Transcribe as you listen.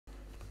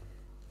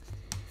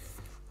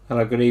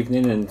Hello, good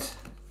evening, and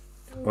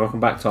welcome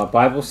back to our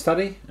Bible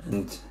study.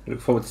 And I look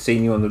forward to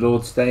seeing you on the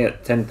Lord's Day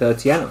at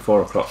 10:30 and at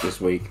 4 o'clock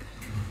this week,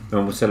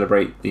 when we'll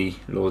celebrate the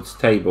Lord's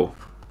table.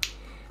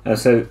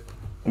 So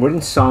we're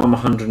in Psalm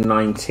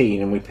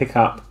 119, and we pick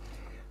up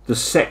the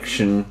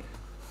section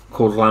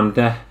called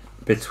Lambda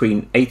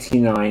between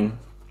 89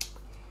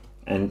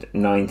 and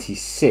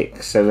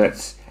 96. So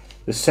that's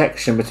the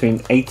section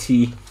between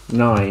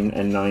 89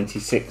 and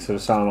 96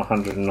 of Psalm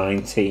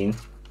 119.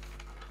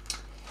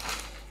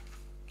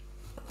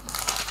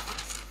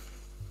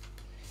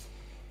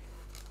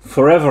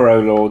 Forever, O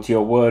Lord,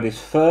 your word is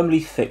firmly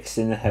fixed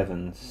in the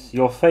heavens.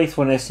 Your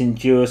faithfulness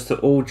endures to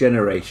all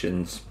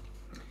generations.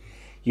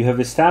 You have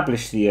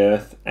established the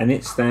earth, and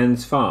it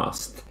stands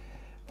fast.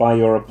 By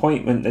your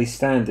appointment they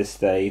stand this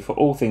day, for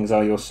all things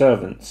are your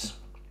servants.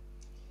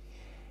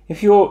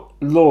 If your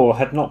law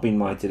had not been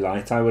my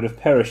delight, I would have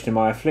perished in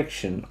my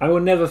affliction. I will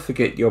never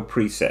forget your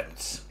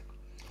precepts.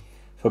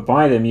 For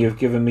by them you have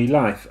given me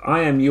life.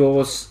 I am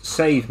yours,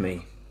 save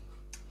me.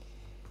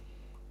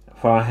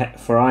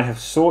 For I have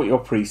sought your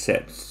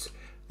precepts.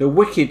 The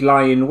wicked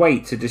lie in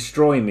wait to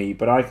destroy me,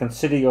 but I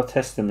consider your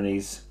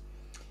testimonies.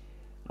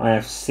 I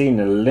have seen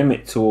a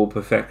limit to all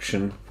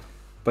perfection,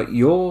 but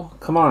your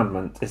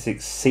commandment is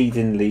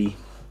exceedingly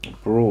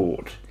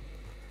broad.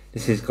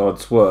 This is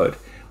God's word.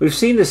 We've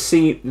seen the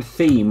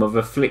theme of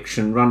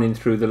affliction running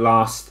through the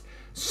last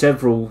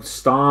several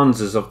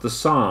stanzas of the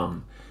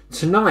psalm.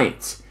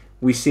 Tonight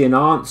we see an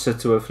answer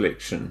to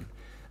affliction,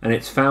 and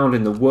it's found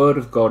in the word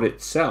of God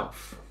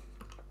itself.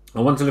 I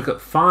want to look at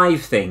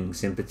 5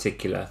 things in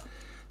particular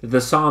that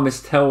the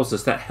psalmist tells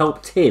us that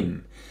helped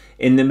him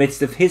in the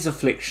midst of his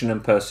affliction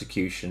and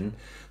persecution,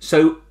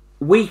 so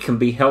we can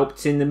be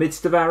helped in the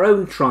midst of our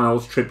own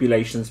trials,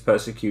 tribulations,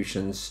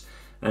 persecutions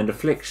and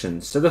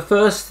afflictions. So the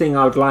first thing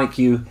I would like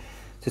you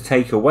to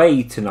take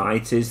away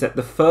tonight is that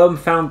the firm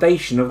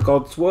foundation of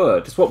God's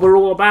word. It's what we're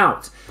all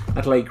about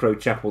at Lake Road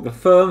Chapel, the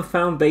firm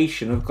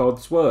foundation of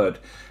God's word.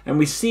 And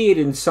we see it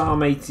in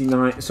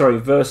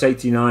verse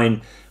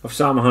 89 of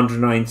Psalm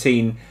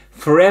 119.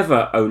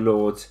 Forever, O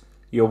Lord,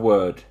 your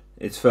word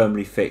is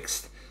firmly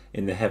fixed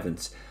in the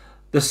heavens.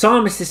 The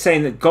psalmist is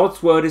saying that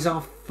God's word is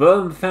our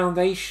firm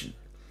foundation.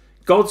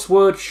 God's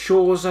word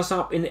shores us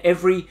up in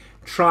every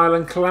trial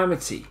and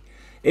calamity.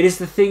 It is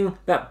the thing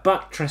that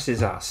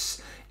buttresses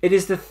us. It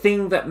is the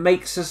thing that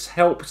makes us,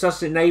 helps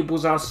us,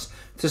 enables us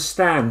to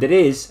stand. It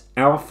is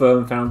our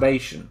firm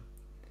foundation.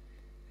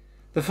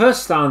 The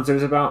first stanza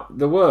is about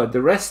the word.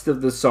 The rest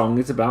of the song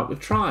is about the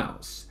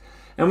trials.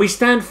 And we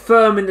stand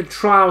firm in the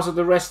trials of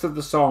the rest of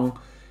the song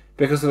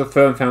because of the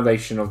firm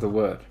foundation of the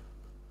word.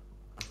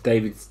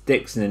 David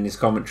Dixon in his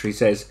commentary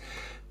says,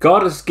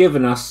 God has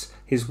given us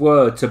his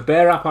word to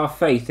bear up our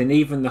faith in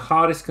even the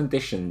hardest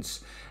conditions,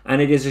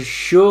 and it is a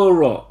sure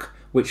rock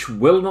which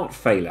will not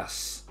fail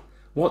us.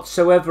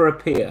 Whatsoever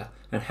appear,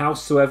 and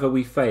howsoever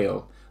we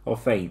fail or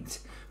faint,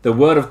 the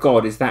word of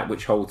God is that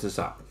which holds us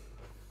up.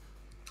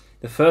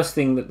 The first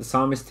thing that the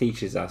psalmist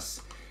teaches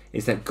us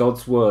is that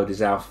God's word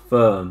is our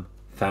firm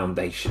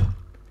foundation.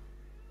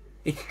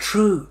 It's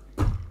true.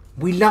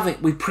 We love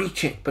it, we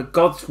preach it, but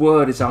God's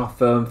word is our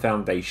firm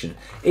foundation.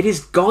 It is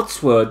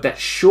God's word that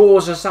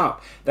shores us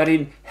up, that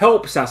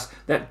helps us,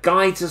 that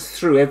guides us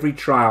through every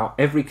trial,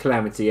 every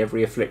calamity,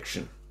 every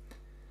affliction.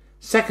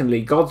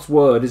 Secondly, God's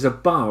word is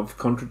above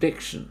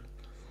contradiction.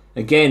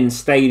 Again,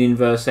 staying in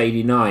verse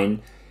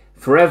 89,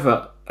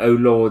 forever, O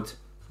Lord,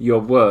 your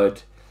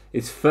word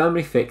is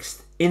firmly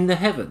fixed in the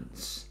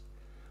heavens.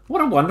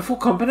 What a wonderful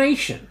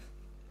combination.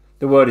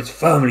 The word is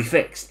firmly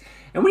fixed.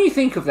 And when you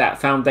think of that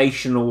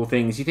foundational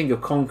things, you think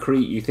of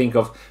concrete, you think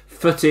of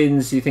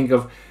footings, you think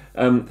of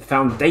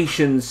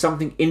foundations,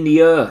 something in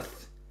the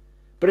earth.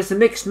 But it's a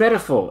mixed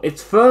metaphor.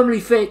 It's firmly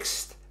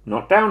fixed,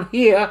 not down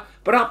here,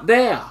 but up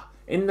there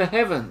in the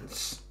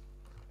heavens.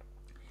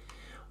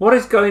 What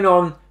is going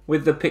on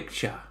with the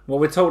picture? Well,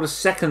 we're told a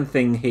second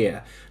thing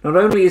here. Not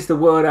only is the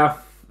word our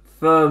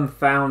firm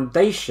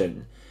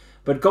foundation,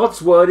 but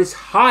God's word is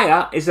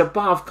higher, is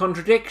above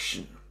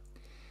contradiction.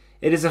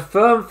 It is a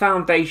firm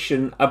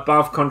foundation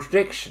above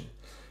contradiction.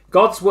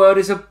 God's word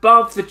is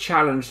above the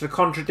challenge, the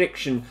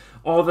contradiction,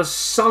 or the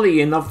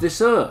sullying of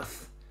this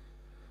earth.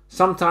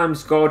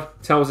 Sometimes God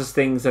tells us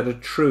things that are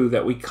true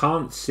that we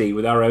can't see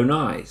with our own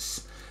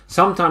eyes.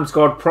 Sometimes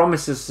God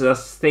promises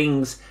us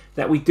things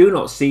that we do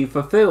not see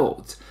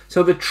fulfilled.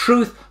 So the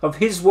truth of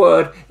his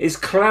word is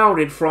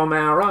clouded from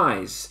our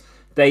eyes.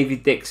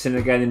 David Dixon,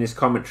 again in his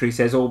commentary,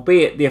 says,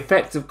 albeit the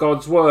effect of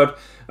God's word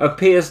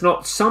appears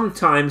not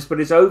sometimes, but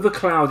is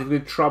overclouded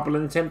with trouble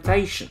and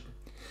temptation.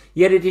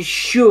 Yet it is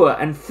sure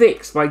and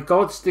fixed by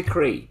God's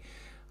decree,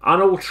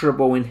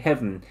 unalterable in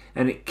heaven,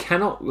 and it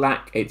cannot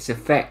lack its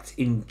effect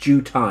in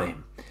due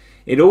time.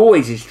 It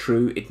always is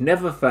true, it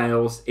never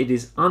fails, it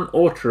is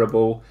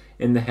unalterable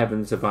in the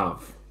heavens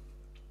above.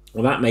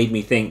 Well, that made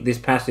me think, this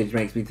passage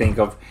makes me think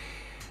of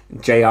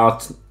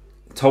J.R.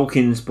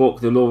 Tolkien's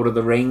book, The Lord of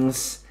the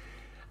Rings.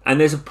 And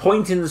there's a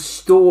point in the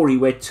story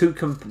where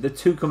the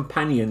two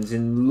companions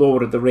in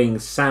Lord of the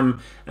Rings,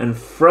 Sam and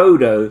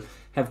Frodo,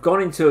 have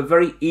gone into a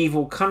very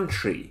evil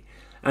country,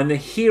 and the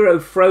hero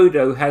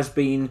Frodo has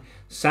been,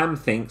 Sam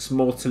thinks,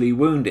 mortally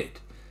wounded.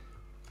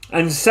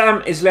 And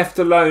Sam is left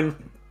alone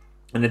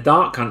in a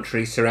dark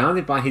country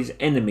surrounded by his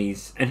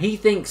enemies, and he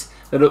thinks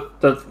that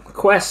the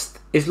quest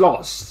is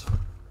lost.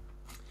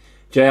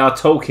 J.R.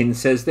 Tolkien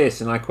says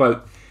this, and I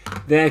quote,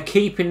 "They're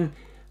keeping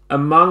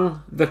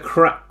among the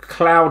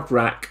cloud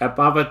rack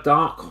above a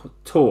dark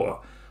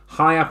tor.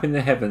 High up in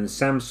the heavens,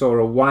 Sam saw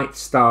a white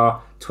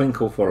star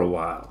twinkle for a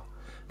while.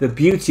 The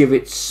beauty of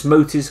it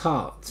smote his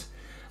heart.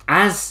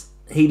 As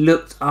he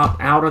looked up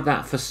out of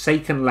that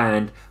forsaken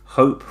land,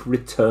 hope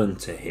returned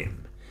to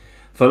him.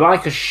 For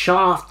like a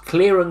shaft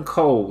clear and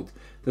cold,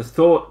 the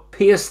thought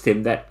pierced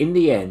him that in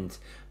the end,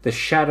 the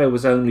shadow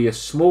was only a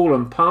small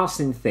and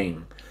passing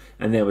thing,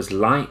 and there was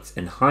light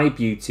and high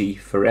beauty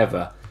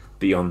forever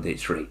beyond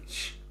its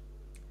reach."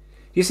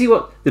 You see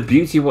what the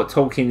beauty of what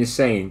Tolkien is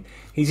saying?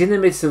 He's in the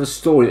midst of a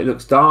story that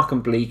looks dark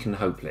and bleak and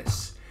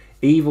hopeless.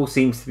 Evil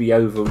seems to be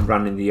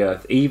overrunning the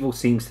earth. Evil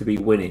seems to be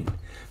winning.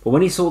 But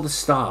when he saw the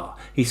star,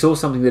 he saw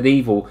something that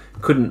evil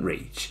couldn't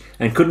reach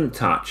and couldn't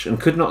touch and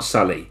could not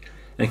sully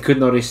and could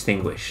not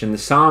extinguish. And the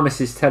psalmist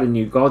is telling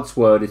you God's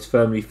word is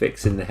firmly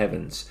fixed in the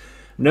heavens.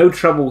 No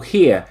trouble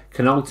here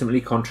can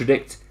ultimately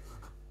contradict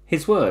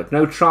his word.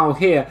 No trial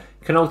here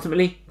can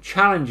ultimately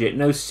challenge it.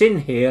 No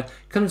sin here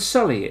can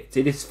sully it.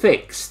 It is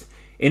fixed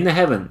in the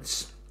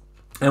heavens.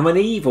 And when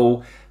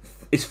evil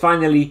is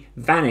finally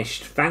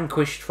vanished,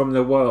 vanquished from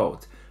the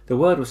world, the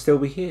word will still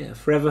be here,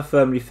 forever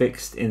firmly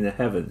fixed in the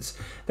heavens.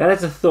 That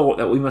is a thought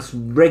that we must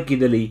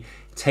regularly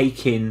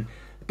take in,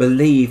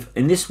 believe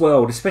in this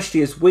world,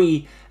 especially as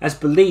we, as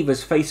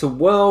believers, face a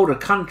world, a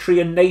country,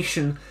 a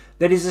nation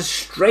that is a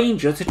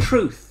stranger to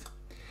truth.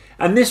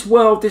 And this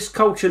world, this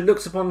culture,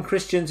 looks upon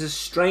Christians as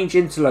strange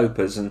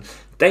interlopers and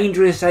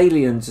dangerous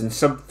aliens and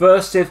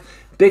subversive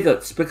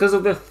bigots because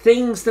of the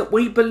things that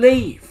we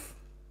believe.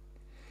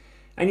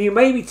 And you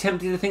may be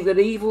tempted to think that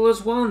evil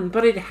has won,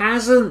 but it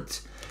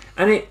hasn't.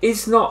 And it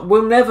is not,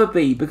 will never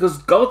be, because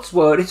God's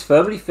word is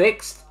firmly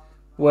fixed.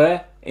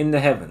 Where? In the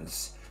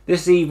heavens.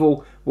 This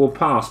evil will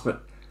pass,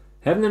 but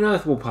heaven and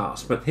earth will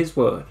pass, but his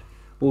word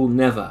will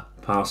never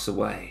pass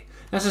away.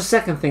 That's the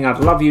second thing I'd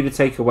love you to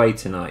take away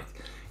tonight.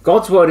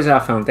 God's word is our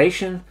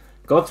foundation.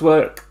 God's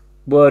word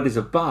is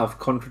above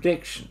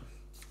contradiction.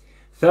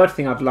 Third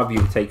thing I'd love you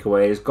to take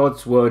away is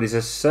God's word is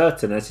as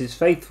certain as his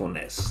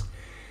faithfulness.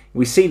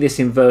 We see this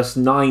in verse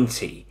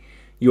 90.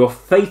 Your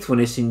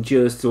faithfulness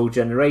endures to all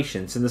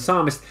generations. And the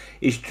psalmist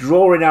is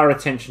drawing our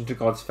attention to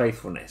God's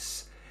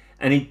faithfulness.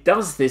 And he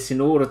does this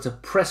in order to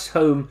press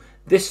home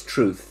this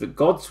truth, that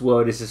God's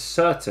word is as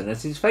certain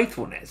as his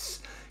faithfulness.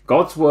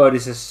 God's word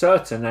is as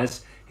certain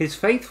as his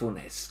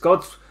faithfulness.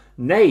 God's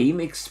name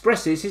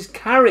expresses his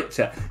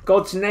character.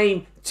 God's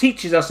name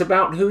teaches us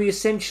about who he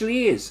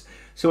essentially is.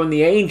 So when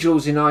the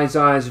angels in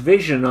Isaiah's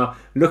vision are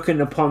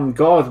looking upon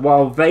God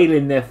while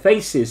veiling their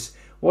faces,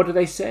 what do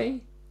they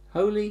say?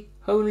 Holy,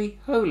 holy,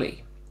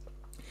 holy.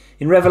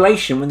 In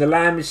Revelation, when the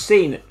Lamb is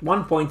seen, at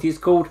one point he is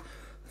called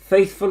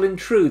faithful and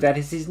true. That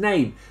is his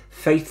name,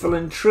 faithful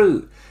and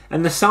true.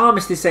 And the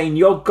psalmist is saying,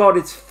 your God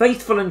is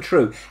faithful and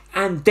true,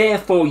 and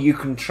therefore you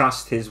can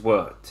trust his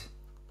word.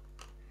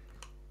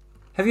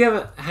 Have you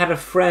ever had a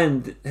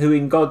friend who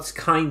in God's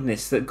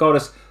kindness that God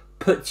has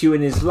put you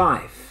in his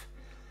life?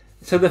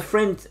 So the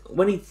friend,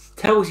 when he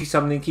tells you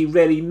something, he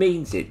really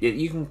means it.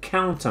 You can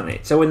count on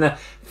it. So when the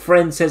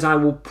friend says, I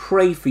will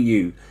pray for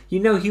you,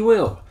 you know he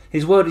will.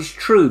 His word is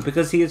true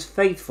because he is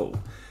faithful.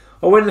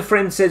 Or when the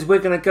friend says, we're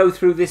going to go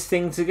through this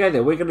thing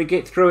together, we're going to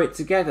get through it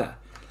together.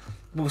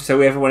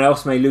 So everyone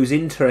else may lose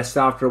interest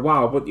after a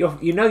while, but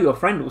you know your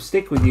friend will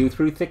stick with you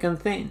through thick and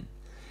thin.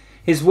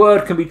 His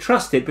word can be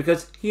trusted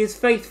because he is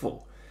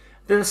faithful.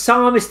 The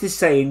psalmist is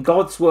saying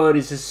God's word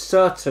is as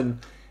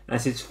certain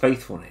as his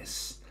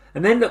faithfulness.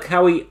 And then look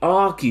how he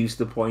argues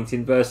the point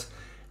in verse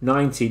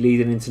 90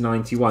 leading into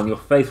 91. Your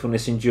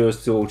faithfulness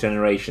endures to all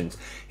generations.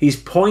 He's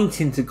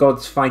pointing to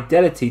God's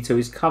fidelity to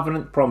his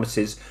covenant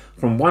promises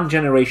from one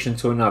generation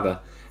to another.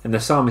 And the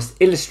psalmist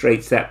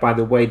illustrates that by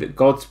the way that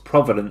God's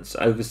providence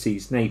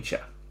oversees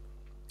nature.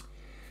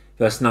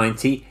 Verse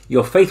 90,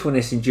 your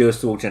faithfulness endures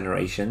to all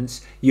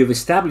generations. You have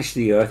established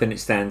the earth and it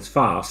stands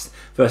fast.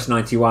 Verse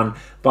 91,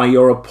 by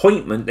your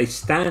appointment they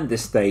stand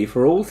this day,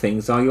 for all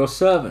things are your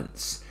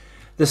servants.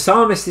 The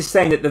psalmist is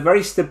saying that the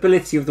very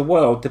stability of the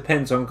world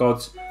depends on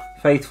God's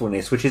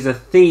faithfulness, which is a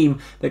theme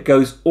that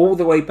goes all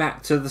the way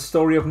back to the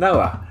story of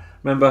Noah.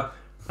 Remember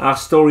our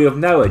story of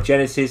Noah,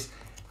 Genesis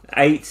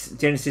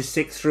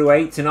 6 through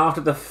 8, and after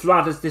the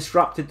flood has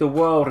disrupted the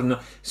world and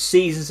the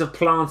seasons of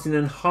planting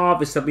and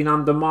harvest have been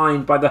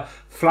undermined by the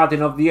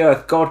flooding of the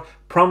earth, God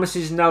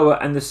promises Noah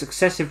and the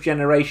successive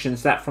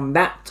generations that from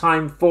that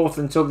time forth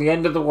until the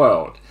end of the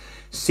world,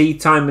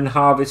 seed time and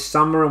harvest,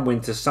 summer and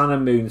winter, sun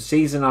and moon,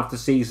 season after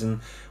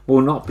season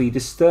will not be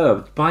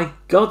disturbed. By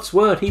God's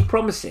word he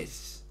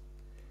promises.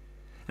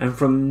 And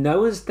from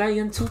Noah's day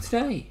until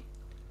today,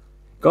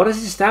 God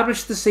has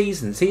established the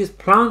seasons. He has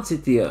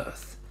planted the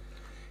earth.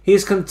 He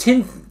has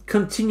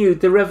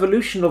continued the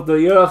revolution of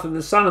the earth and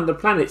the sun and the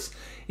planets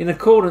in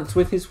accordance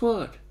with his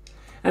word.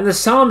 And the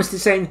psalmist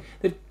is saying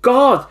that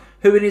God,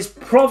 who in his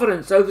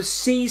providence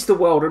oversees the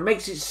world and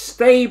makes it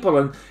stable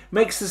and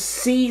makes the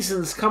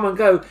seasons come and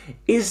go,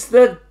 is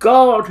the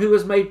God who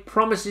has made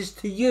promises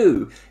to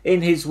you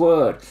in his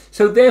word.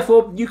 So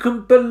therefore you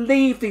can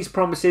believe these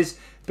promises,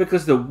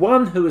 because the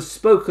one who has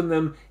spoken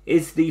them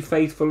is the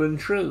faithful and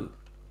true.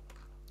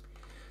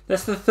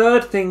 That's the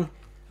third thing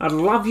I'd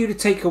love you to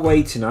take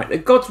away tonight,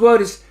 that God's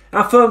word is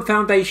our firm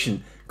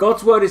foundation.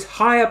 God's word is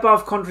high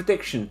above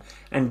contradiction,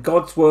 and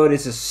God's word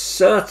is as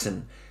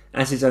certain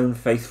as his own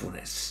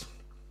faithfulness.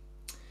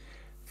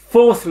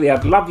 Fourthly,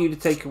 I'd love you to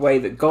take away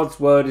that God's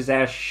word is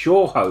our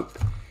sure hope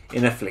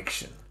in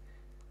affliction.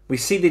 We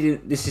see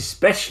this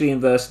especially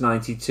in verse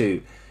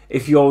 92.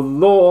 If your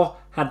law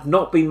had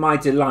not been my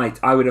delight,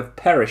 I would have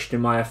perished in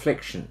my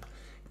affliction.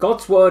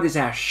 God's word is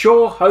our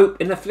sure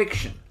hope in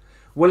affliction.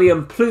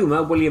 William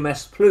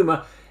S.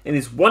 Plumer, in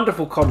his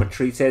wonderful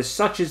commentary, says,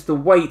 such is the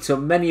weight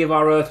of many of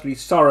our earthly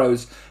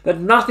sorrows, that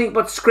nothing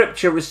but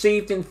Scripture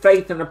received in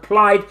faith and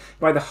applied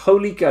by the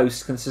Holy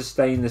Ghost can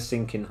sustain the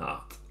sinking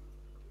heart.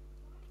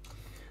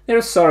 There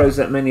are sorrows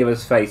that many of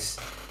us face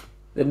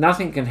that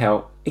nothing can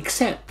help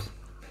except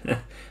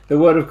the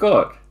Word of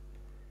God.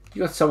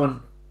 You've got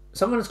someone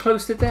that's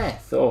close to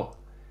death, or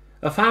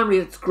a family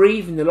that's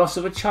grieving the loss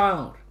of a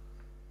child,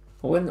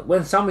 or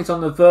when somebody's on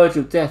the verge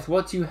of death,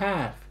 what do you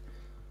have?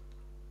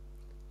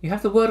 You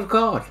have the Word of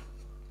God.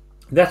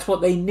 That's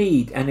what they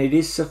need, and it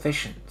is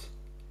sufficient.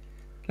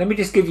 Let me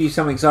just give you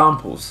some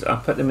examples. I'll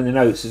put them in the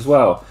notes as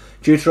well.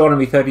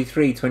 Deuteronomy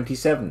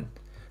 33:27.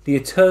 The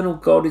eternal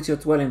God is your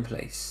dwelling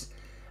place,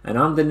 and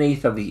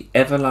underneath are the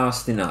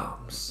everlasting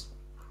arms.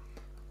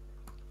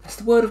 That's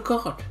the word of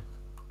God.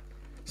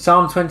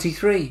 Psalm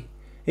 23.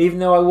 Even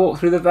though I walk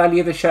through the valley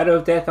of the shadow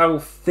of death, I will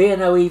fear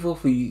no evil,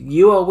 for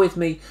you are with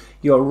me.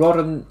 Your rod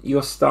and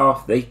your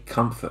staff, they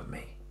comfort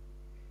me.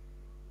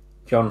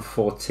 John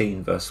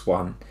 14 verse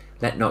 1.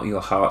 Let not your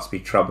hearts be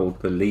troubled.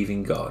 Believe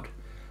in God.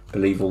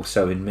 Believe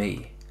also in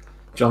me.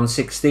 John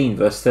 16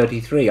 verse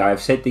 33. I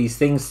have said these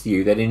things to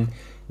you, that in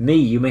me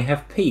you may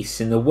have peace.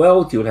 In the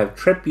world you will have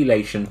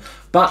tribulation,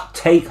 but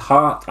take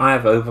heart, I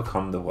have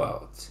overcome the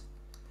world.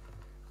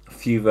 A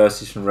few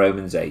verses from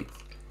Romans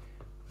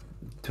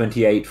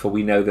 8:28. For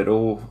we know that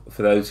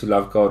for those who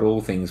love God, all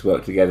things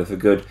work together for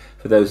good,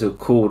 for those who are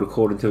called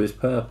according to his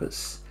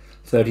purpose.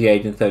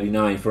 38 and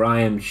 39. For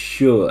I am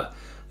sure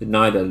that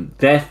neither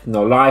death,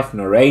 nor life,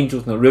 nor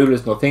angels, nor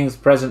rulers, nor things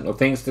present, nor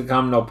things to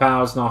come, nor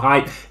powers, nor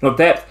height, nor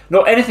depth,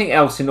 nor anything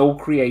else in all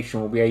creation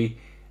will be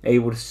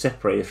able to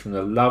separate us from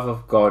the love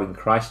of God in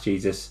Christ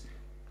Jesus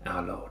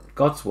our Lord.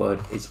 God's word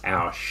is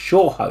our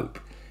sure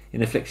hope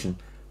in affliction.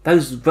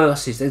 Those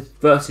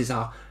verses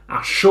are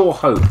our sure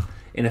hope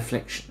in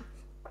affliction.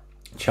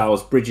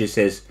 Charles Bridges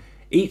says,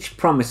 each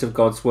promise of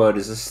God's word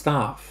is a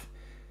staff.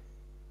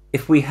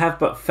 If we have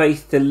but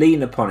faith to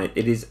lean upon it,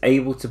 it is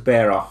able to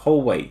bear our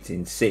whole weight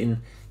in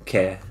sin,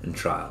 care and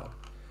trial.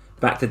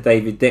 Back to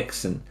David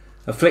Dixon.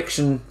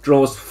 Affliction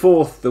draws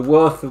forth the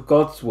worth of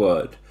God's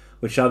word,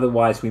 which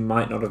otherwise we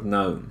might not have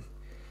known.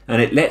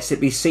 And it lets it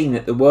be seen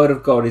that the word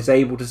of God is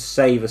able to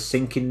save a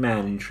sinking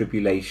man in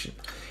tribulation.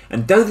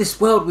 And though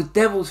this world with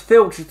devils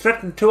filled should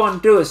threaten to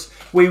undo us,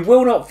 we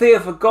will not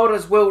fear, for God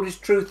has willed his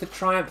truth to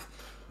triumph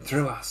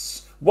through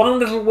us. One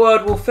little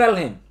word will fell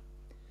him.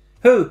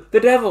 Who? The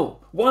devil.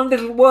 One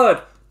little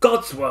word.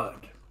 God's word.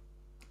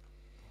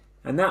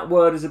 And that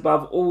word is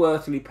above all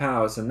earthly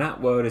powers, and that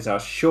word is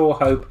our sure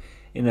hope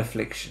in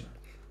affliction.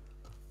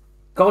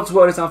 God's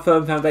word is our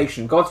firm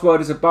foundation. God's word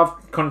is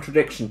above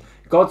contradiction.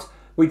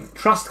 We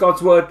trust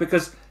God's word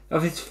because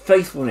of his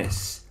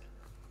faithfulness.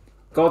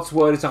 God's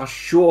word is our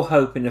sure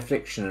hope in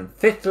affliction. And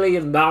fifthly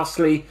and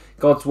lastly,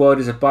 God's word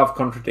is above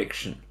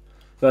contradiction.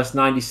 Verse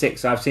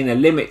 96, I have seen a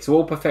limit to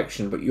all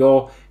perfection, but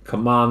your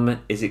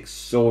commandment is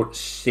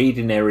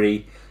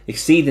exceedingly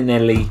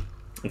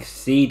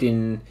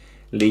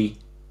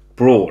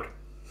broad.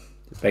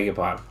 Beg your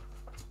pardon.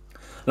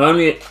 Not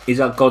only is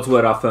God's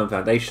word our firm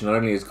foundation, not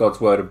only is God's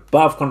word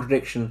above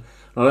contradiction,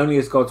 not only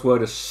is God's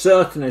word as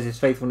certain as his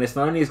faithfulness,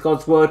 not only is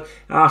God's word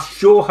our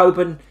sure hope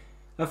in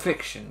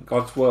affliction,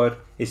 God's word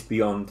is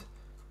beyond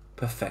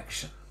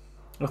perfection.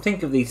 Now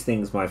think of these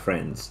things, my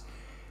friends.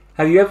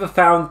 Have you ever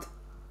found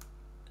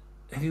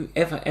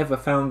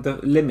the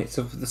limits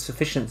of the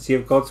sufficiency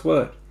of God's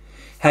word?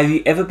 Have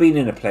you ever been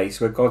in a place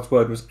where God's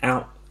word was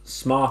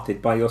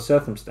outsmarted by your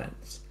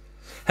circumstance?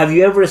 Have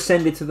you ever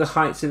ascended to the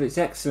heights of its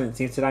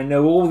excellency and said, I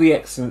know all the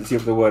excellency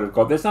of the word of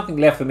God. There's nothing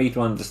left for me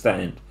to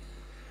understand.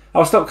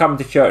 I'll stop coming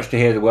to church to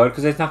hear the word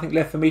because there's nothing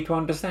left for me to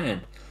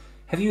understand.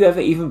 Have you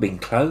ever even been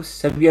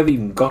close? Have you ever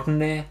even gotten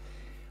there?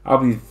 I'll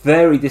be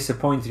very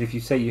disappointed if you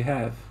say you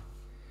have.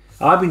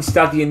 I've been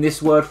studying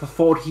this word for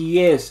 40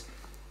 years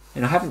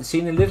and I haven't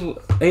seen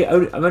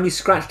I've only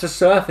scratched the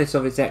surface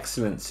of its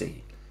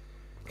excellency.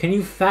 Can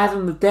you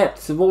fathom the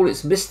depths of all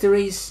its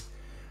mysteries?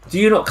 Do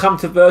you not come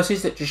to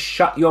verses that just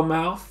shut your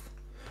mouth?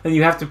 And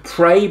you have to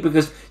pray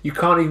because you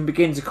can't even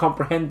begin to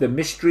comprehend the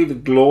mystery, the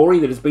glory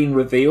that has been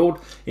revealed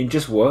in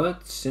just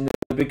words. In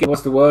the beginning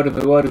was the Word, and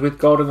the Word was with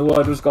God, and the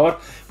Word was God.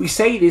 We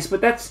say this,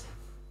 but that's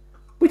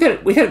we can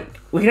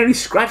only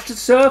scratch the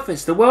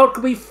surface. The world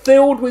could be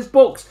filled with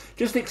books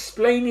just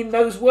explaining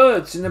those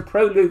words in the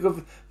prologue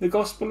of the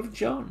Gospel of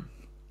John.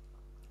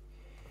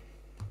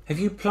 Have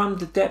you plumbed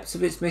the depths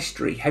of its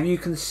mystery? Have you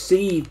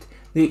conceived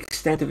the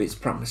extent of its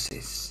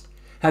promises?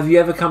 Have you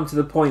ever come to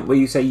the point where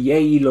you say,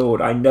 "Yea,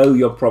 Lord, I know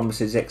your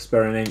promises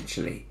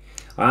experientially.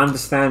 I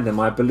understand them,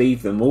 I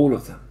believe them, all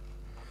of them"?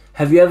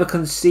 Have you ever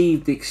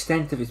conceived the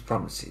extent of his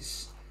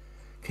promises?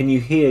 Can you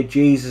hear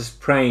Jesus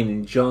praying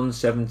in John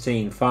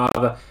 17,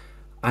 "Father,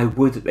 I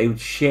would that they would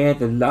share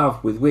the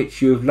love with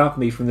which you have loved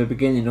me from the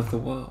beginning of the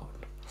world"?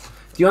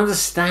 Do you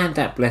understand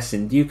that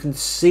blessing? Do you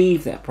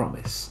conceive that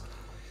promise?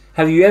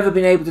 Have you ever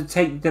been able to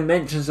take the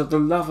dimensions of the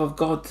love of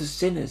God to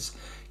sinners?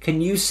 Can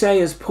you say,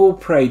 as Paul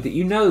prayed, that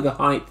you know the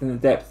height and the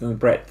depth and the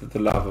breadth of the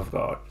love of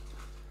God?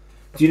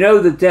 Do you know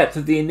the depth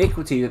of the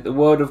iniquity that the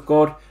Word of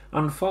God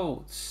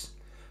unfolds?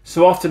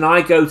 So often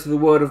I go to the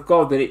Word of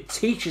God that it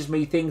teaches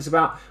me things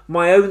about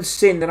my own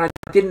sin that I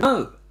didn't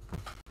know.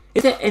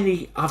 Is there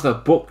any other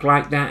book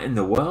like that in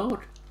the world?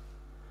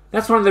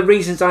 That's one of the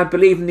reasons I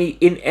believe in the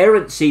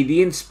inerrancy,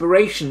 the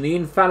inspiration, the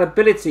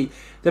infallibility,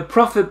 the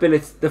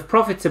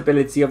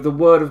profitability of the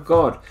Word of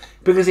God,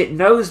 because it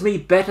knows me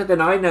better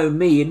than I know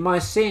me in my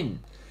sin.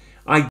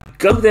 I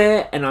go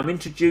there and I'm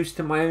introduced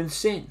to my own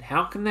sin.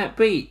 How can that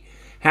be?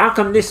 How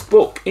can this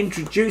book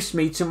introduce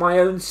me to my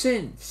own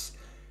sins?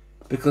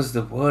 Because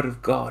the Word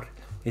of God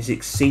is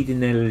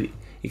exceedingly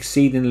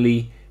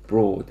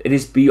broad. It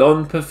is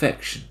beyond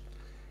perfection.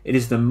 It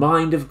is the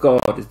mind of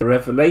God, it's the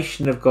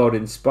revelation of God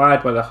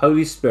inspired by the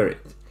Holy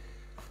Spirit.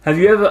 Have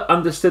you ever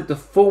understood the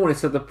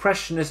fullness of the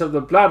preciousness of the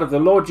blood of the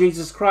Lord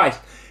Jesus Christ,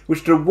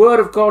 which the Word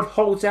of God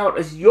holds out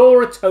as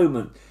your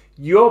atonement,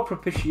 your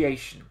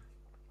propitiation?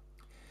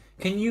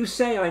 Can you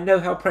say, "I know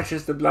how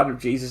precious the blood of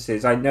Jesus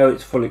is, I know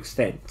its full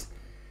extent"?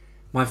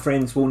 My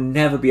friends, will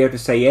never be able to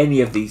say any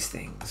of these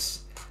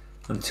things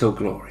until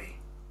glory.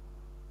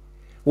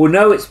 We'll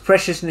know its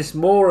preciousness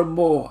more and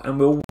more, and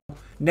we'll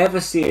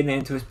never see an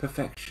end to its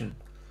perfection.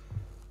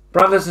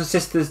 Brothers and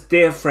sisters,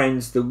 dear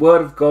friends, the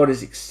Word of God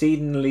is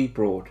exceedingly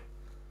broad.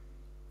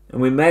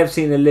 And we may have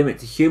seen a limit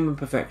to human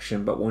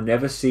perfection, but we'll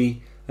never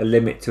see a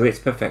limit to its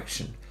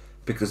perfection,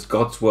 because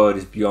God's Word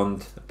is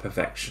beyond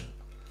perfection.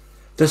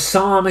 The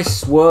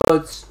psalmist's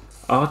words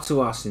are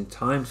to us in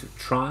times of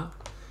trial,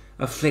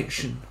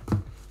 affliction,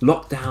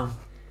 lockdown.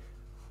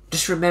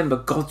 Just remember,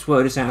 God's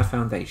Word is our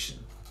foundation.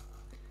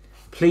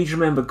 Please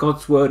remember,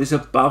 God's Word is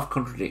above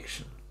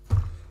contradiction.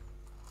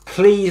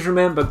 Please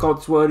remember,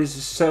 God's Word is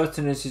as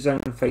certain as his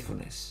own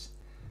faithfulness.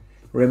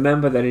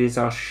 Remember that it is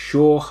our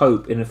sure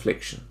hope in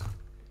affliction.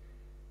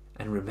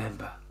 And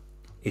remember,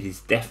 it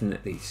is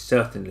definitely,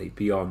 certainly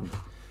beyond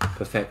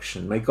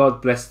perfection. May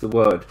God bless the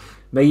Word.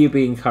 May you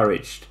be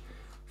encouraged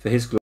for his glory.